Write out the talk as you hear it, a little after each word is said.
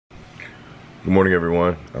Good morning,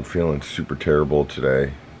 everyone. I'm feeling super terrible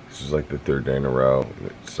today. This is like the third day in a row.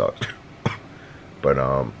 It sucks. But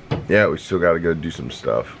yeah, we still gotta go do some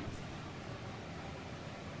stuff.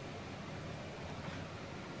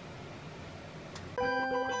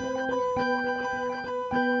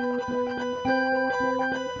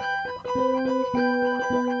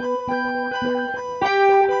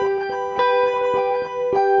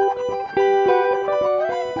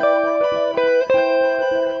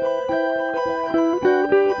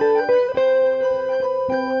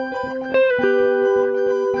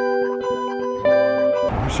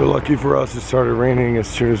 So lucky for us, it started raining as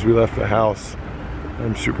soon as we left the house.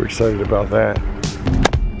 I'm super excited about that.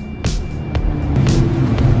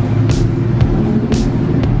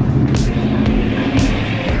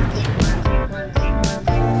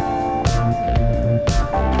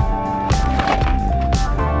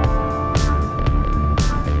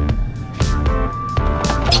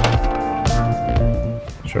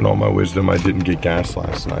 Showing all my wisdom, I didn't get gas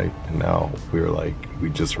last night, and now we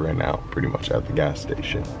just ran out pretty much at the gas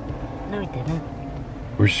station. No, we didn't.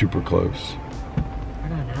 We're super close. We're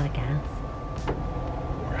not out of gas.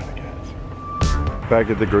 We're out of gas. Back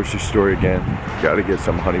at the grocery store again. Gotta get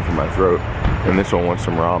some honey for my throat, and this one wants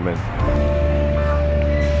some ramen.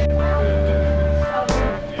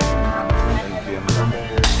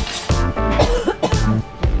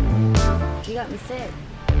 You got me sick.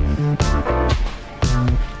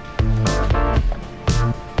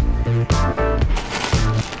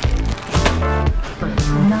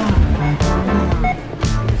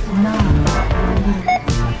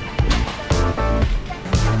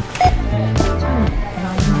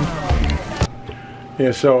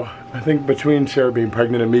 Yeah, so I think between Sarah being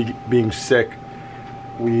pregnant and me being sick,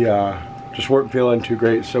 we just weren't feeling too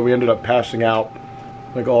great. So we ended up passing out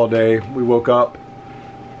like all day. We woke up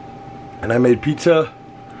and I made pizza,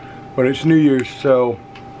 but it's New Year's, so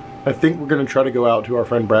I think we're gonna try to go out to our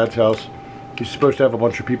friend Brad's house. He's supposed to have a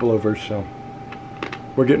bunch of people over, so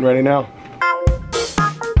we're getting ready now.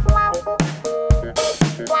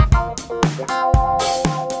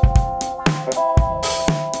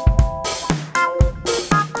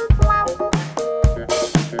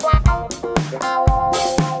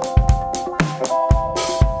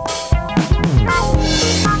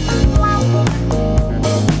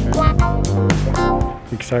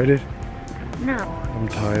 Excited? No. I'm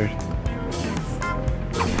tired.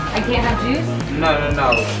 I can't have juice? No.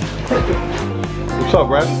 What's up,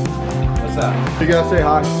 Brad? What's up? You gotta say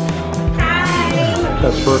hi. Hi.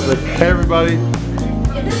 That's perfect. Hey, everybody. Is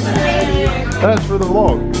this for the baby? That's for the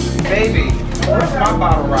vlog. Baby, where's my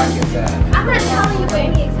bottle rockets at? I'm not telling you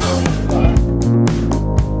any exciting.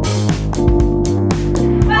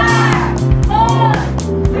 5, 4,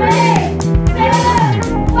 3,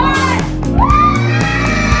 2, 1.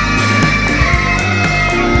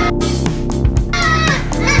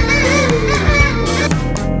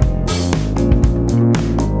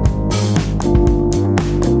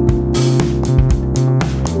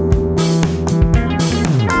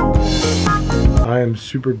 I am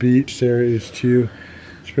super beat. Sarah is too.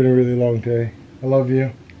 It's been a really long day. I love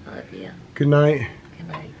you. I love you. Good night.